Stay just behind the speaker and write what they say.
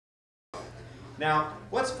Now,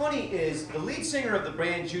 what's funny is the lead singer of the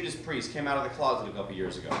band Judas Priest came out of the closet a couple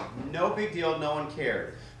years ago. No big deal, no one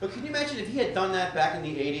cared. But can you imagine if he had done that back in the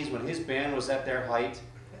 80s when his band was at their height?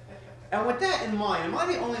 And with that in mind, am I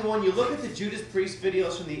the only one? You look at the Judas Priest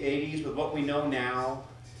videos from the 80s with what we know now,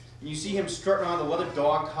 and you see him strutting around the leather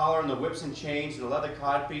dog collar and the whips and chains and the leather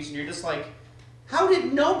codpiece, and you're just like, how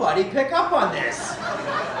did nobody pick up on this?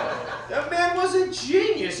 That man was a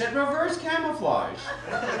genius at reverse camouflage.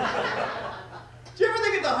 Do you ever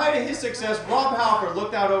think at the height of his success, Rob Halford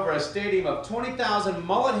looked out over a stadium of 20,000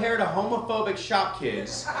 mullet-haired homophobic shop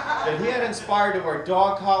kids that he had inspired to wear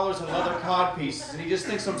dog collars and leather codpieces, and he just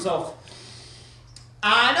thinks to himself,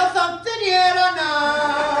 I know something you don't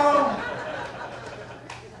know.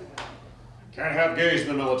 Can't have gays in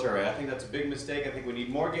the military. I think that's a big mistake. I think we need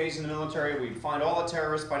more gays in the military. We'd find all the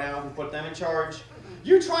terrorists by now and put them in charge.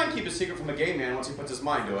 You try and keep a secret from a gay man once he puts his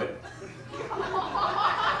mind to it.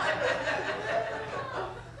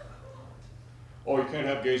 Oh, you can't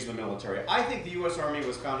have gays in the military. I think the U.S. Army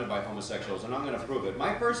was founded by homosexuals, and I'm going to prove it.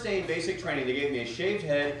 My first day in basic training, they gave me a shaved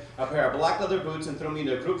head, a pair of black leather boots, and threw me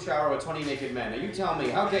into a group shower with 20 naked men. Now you tell me,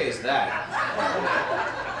 how gay is that?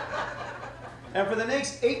 And for the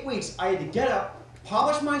next 8 weeks, I had to get up,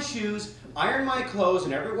 polish my shoes, iron my clothes,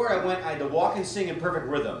 and everywhere I went, I had to walk and sing in perfect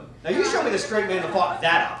rhythm. Now you show me the straight man who thought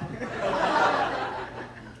that up.